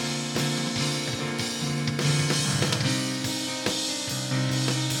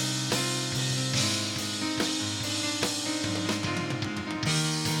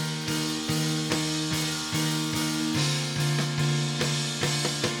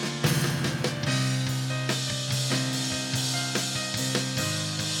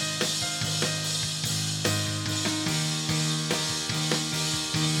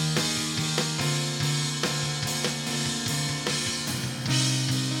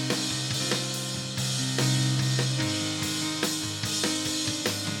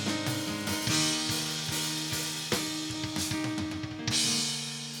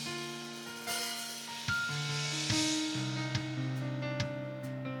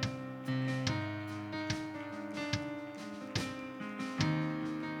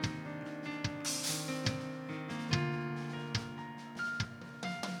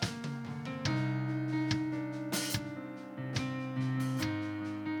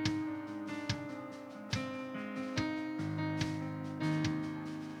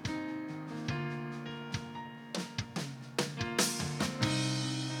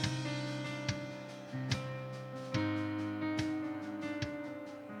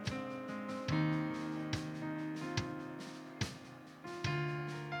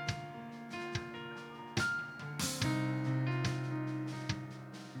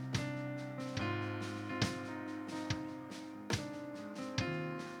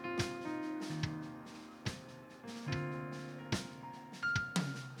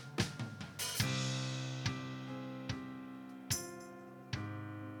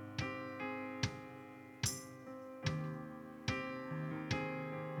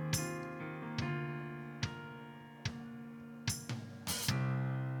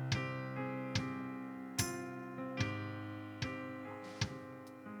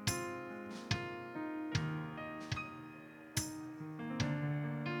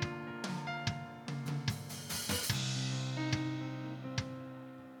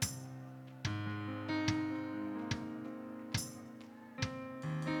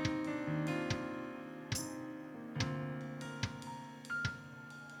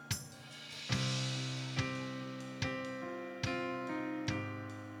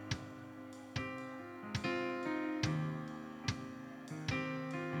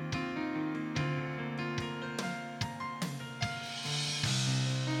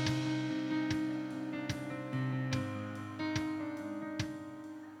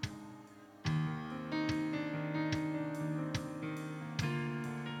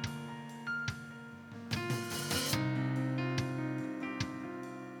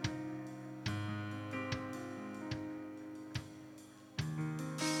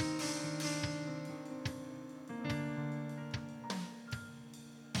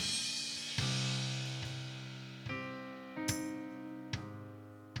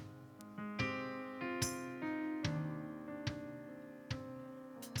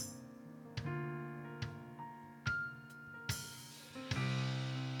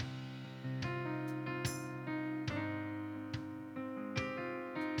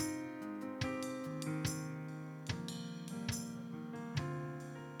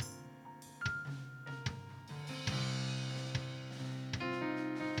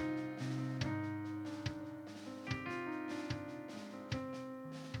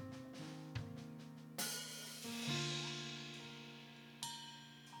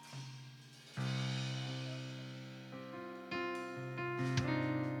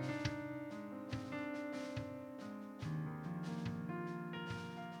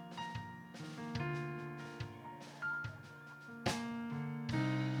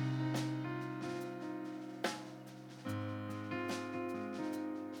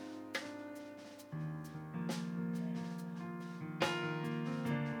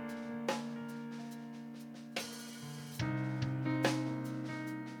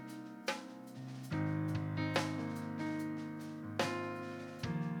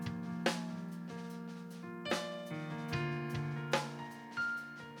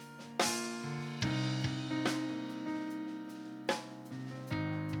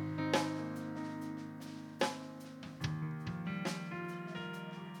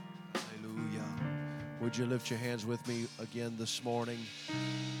 Would you lift your hands with me again this morning?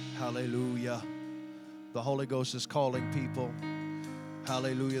 Hallelujah. The Holy Ghost is calling people.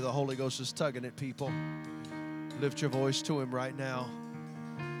 Hallelujah. The Holy Ghost is tugging at people. Lift your voice to Him right now.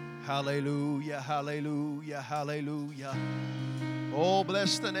 Hallelujah, hallelujah, hallelujah. Oh,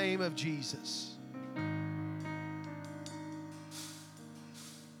 bless the name of Jesus.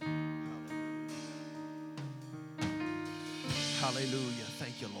 Hallelujah.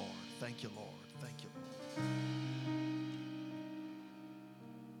 Thank you, Lord. Thank you, Lord. Thank you, Lord.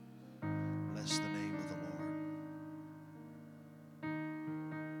 Bless the name of the Lord.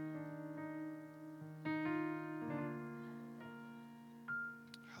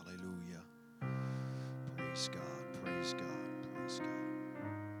 Hallelujah. Praise God. Praise God. Praise God.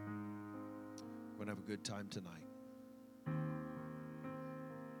 We're going to have a good time tonight.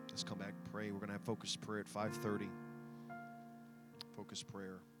 Let's come back and pray. We're going to have focused prayer at 5:30. Focused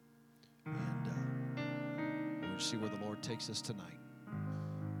prayer. And we'll see where the Lord takes us tonight.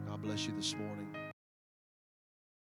 God bless you this morning.